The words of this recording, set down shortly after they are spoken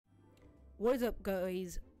What is up,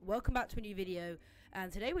 guys? Welcome back to a new video,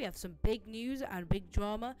 and today we have some big news and big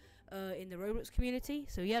drama in the Roblox community.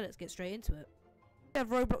 So yeah, let's get straight into it. We have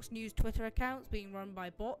Roblox News Twitter accounts being run by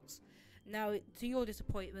bots. Now, to your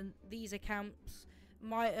disappointment, these accounts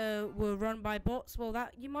were run by bots. Well,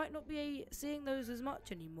 that you might not be seeing those as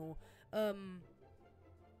much anymore,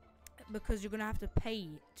 because you're gonna have to pay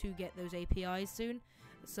to get those APIs soon.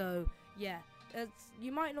 So yeah,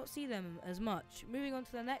 you might not see them as much. Moving on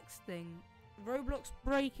to the next thing. Roblox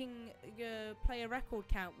breaking player record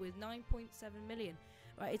count with 9.7 million.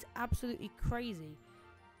 Right, it's absolutely crazy.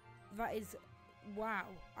 That is, wow.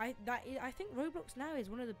 I think Roblox now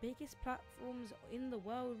is one of the biggest platforms in the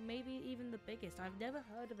world, maybe even the biggest. I've never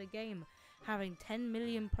heard of a game having 10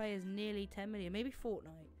 million players, nearly 10 million. Maybe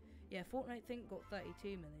Fortnite. Yeah, Fortnite I think got 32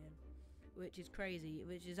 million, which is crazy,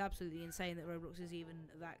 which is absolutely insane that Roblox is even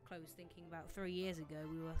that close. Thinking about 3 years ago,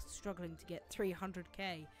 we were struggling to get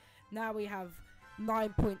 300k. Now we have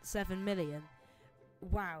 9.7 million.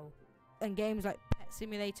 Wow. And games like Pet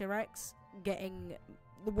Simulator X getting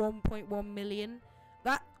the 1.1 million.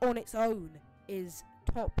 That on its own is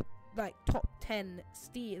top 10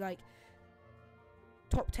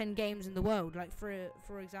 top 10 games in the world. Like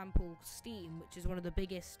for example, Steam, which is one of the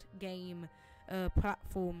biggest game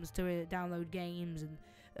platforms to download games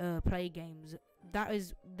and play games.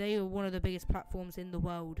 They are one of the biggest platforms in the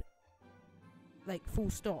world, like full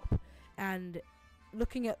stop. And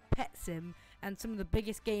looking at Pet Sim and some of the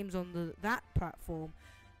biggest games on that platform,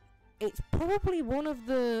 it's probably one of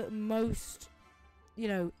the most,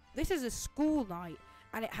 this is a school night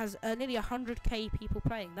and it has nearly 100k people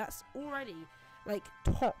playing. That's already like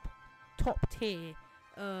top tier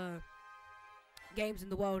games in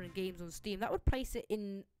the world and games on Steam. That would place it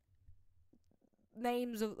in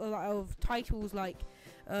names of titles like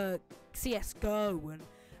CS:GO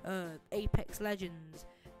and Apex Legends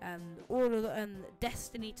and and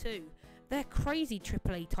Destiny 2. They're crazy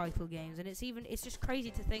AAA title games, and it's just crazy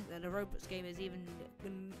to think that a Roblox game is even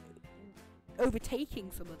overtaking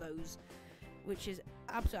some of those, which is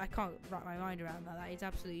absolutely, I can't wrap my mind around that. That's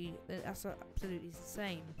absolutely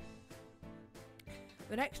insane.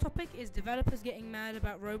 The next topic is developers getting mad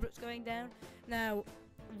about Roblox going down. Now,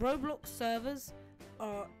 Roblox servers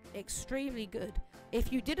are extremely good.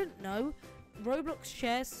 If you didn't know, Roblox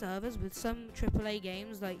shares servers with some AAA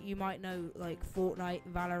games, like you might know, like Fortnite,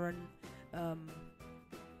 Valorant,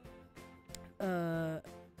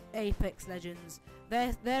 Apex Legends.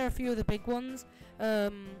 They're a few of the big ones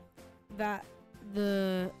that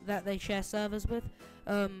they share servers with.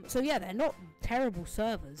 So yeah, they're not terrible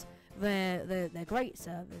servers. They're great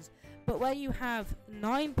servers. But where you have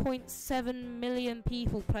 9.7 million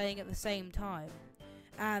people playing at the same time,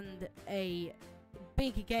 and a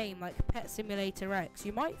big game like Pet Simulator X,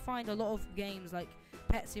 you might find a lot of games like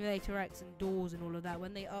Pet Simulator X and Doors and all of that,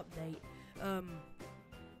 when they update,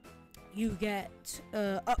 you get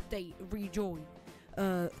update rejoin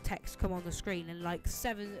text come on the screen, and like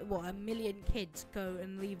a million kids go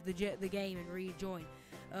and leave the game and rejoin.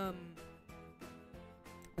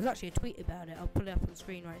 There's actually a tweet about it. I'll put it up on the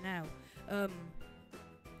screen right now.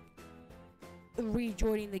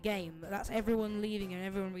 Rejoining the game, that's everyone leaving and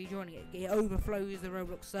everyone rejoining it. It overflows the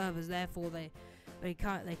Roblox servers, therefore they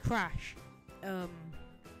crash,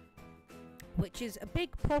 which is a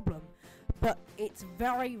big problem, but it's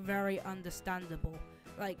very, very understandable.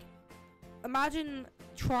 Like, imagine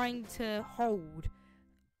trying to hold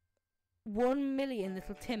 1 million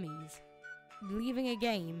little Timmies leaving a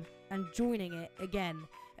game and joining it again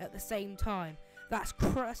at the same time. That's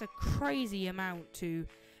a crazy amount to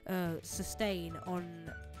sustain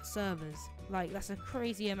on servers. Like, that's a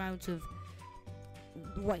crazy amount of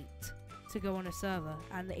weight to go on a server,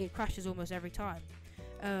 and it crashes almost every time.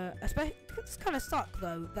 It's kind of suck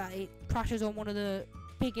though that it crashes on one of the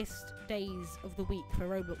biggest days of the week for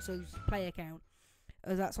Roblox's player count,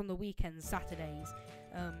 as that's on the weekends, Saturdays,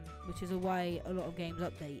 which is why a lot of games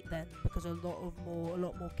update then, because a lot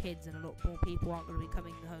more kids and a lot more people aren't going to be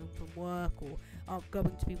coming home from work, or aren't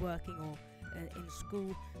going to be working, or in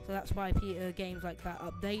school. So that's why games like that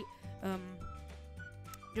update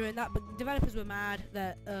during that. But developers were mad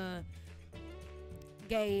that the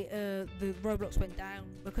Roblox went down,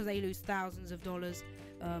 because they lose thousands of dollars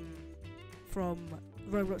from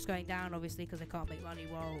Roblox going down, obviously, because they can't make money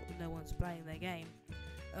while no one's playing their game.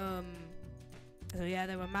 So yeah,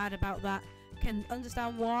 they were mad about that. Can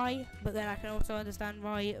understand why, but then I can also understand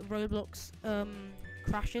why Roblox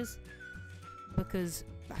crashes, because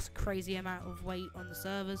that's a crazy amount of weight on the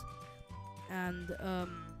servers. And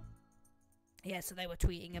yeah, so they were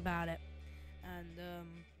tweeting about it, and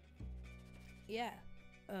yeah,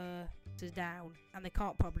 is down and they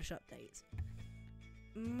can't publish updates.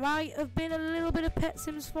 Might have been a little bit of Pet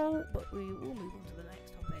Sim's fault, but we will move on to the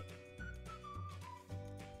next topic.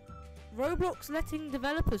 Roblox letting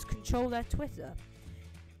developers control their Twitter.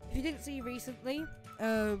 If you didn't see recently,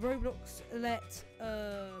 Roblox let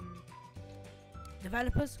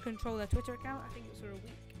developers control their Twitter account. I think it was for a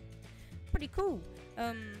week. Pretty cool.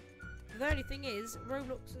 The only thing is,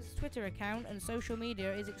 Roblox's Twitter account and social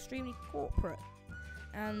media is extremely corporate,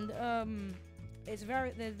 and there's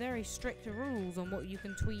very strict rules on what you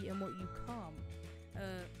can tweet and what you can't.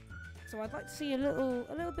 So I'd like to see a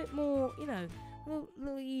little bit more,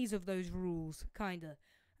 little ease of those rules, kinda,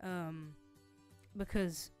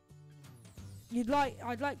 because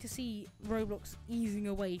I'd like to see Roblox easing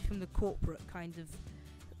away from the corporate kind of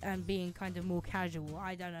and being kind of more casual.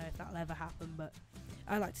 I don't know if that'll ever happen, but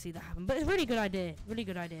I'd like to see that happen. But it's a really good idea,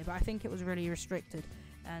 but I think it was really restricted,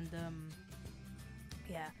 and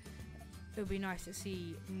yeah, it would be nice to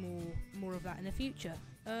see more of that in the future.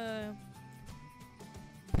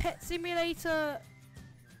 Pet Simulator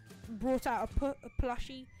brought out a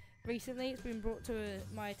plushie recently. It's been brought to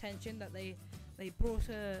my attention that they brought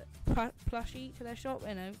a plushie to their shop.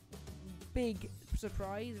 Big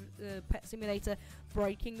surprise. Pet Simulator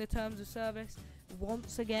breaking the terms of service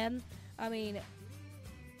once again. I mean,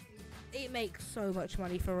 it makes so much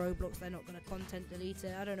money for Roblox. They're not going to content delete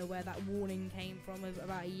it. I don't know where that warning came from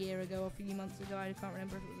about a year ago, a few months ago. I can't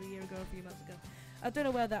remember if it was a year ago or a few months ago. I don't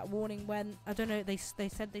know where that warning went. I don't know. They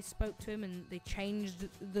said they spoke to him and they changed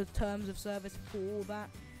the terms of service for that.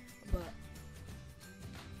 But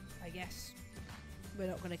I guess we're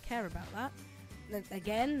not going to care about that.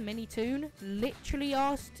 Again, Minitoon literally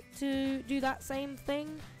asked to do that same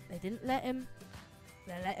thing. They didn't let him.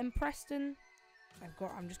 They let him Preston.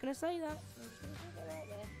 I'm just gonna say that.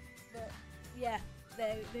 But yeah,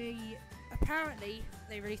 they apparently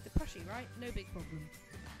they released a plushie, right? No big problem.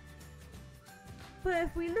 But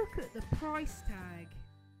if we look at the price tag,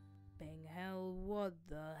 bang hell, what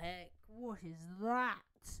the heck? What is that?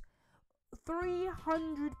 £300.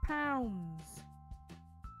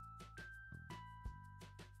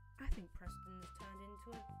 I think Preston's turned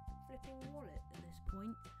into a flipping wallet at this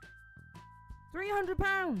point. £300.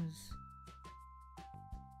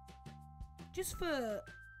 Just for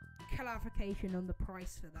clarification on the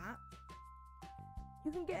price for that,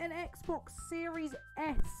 you can get an Xbox Series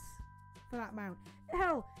S for that amount.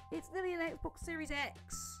 Hell, it's nearly an Xbox Series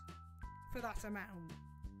X for that amount.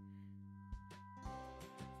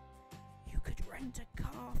 You could rent a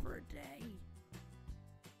car for a day.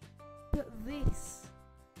 But this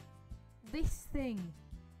thing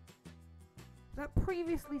that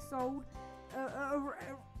previously sold,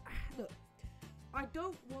 look, I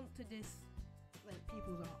don't want to diss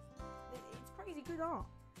people's art. It's crazy good art.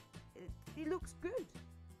 It looks good,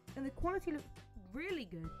 and the quality looks really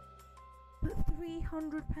good. But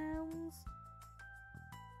 £300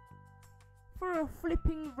 for a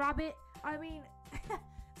flipping rabbit? I mean,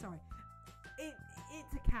 sorry,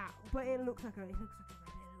 it's a cat, but it looks like a rabbit a little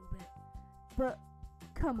bit. But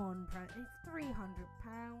come on, it's £300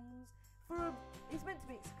 for it's meant to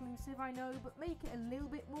be exclusive, I know, but make it a little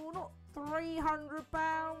bit more, not £300.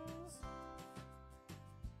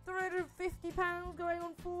 £350 going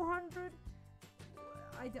on 400.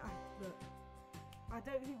 Look, I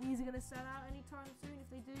don't think these are going to sell out anytime soon. If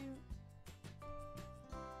they do,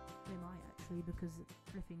 they might actually, because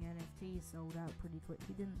flipping NFTs sold out pretty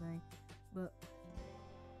quickly, didn't they? But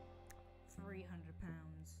 £300.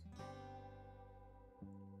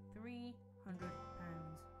 £300.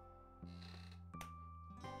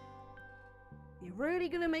 You're really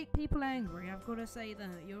going to make people angry, I've got to say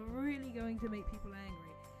that. You're really going to make people angry.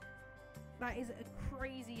 That is a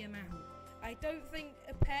crazy amount. I don't think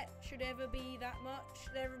a pet should ever be that much.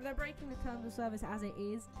 They're breaking the terms of service as it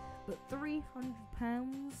is, but £300?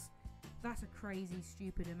 That's a crazy,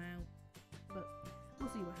 stupid amount. But we'll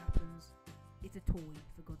see what happens. It's a toy,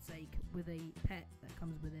 for God's sake, with a pet that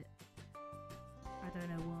comes with it. I don't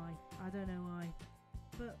know why.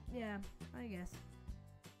 But yeah, I guess.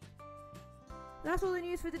 That's all the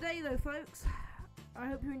news for today, though, folks. I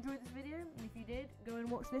hope you enjoyed this video, and if you did, go and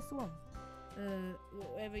watch this one.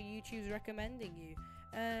 Whatever YouTube's recommending you.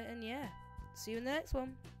 And yeah, see you in the next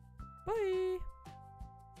one. Bye!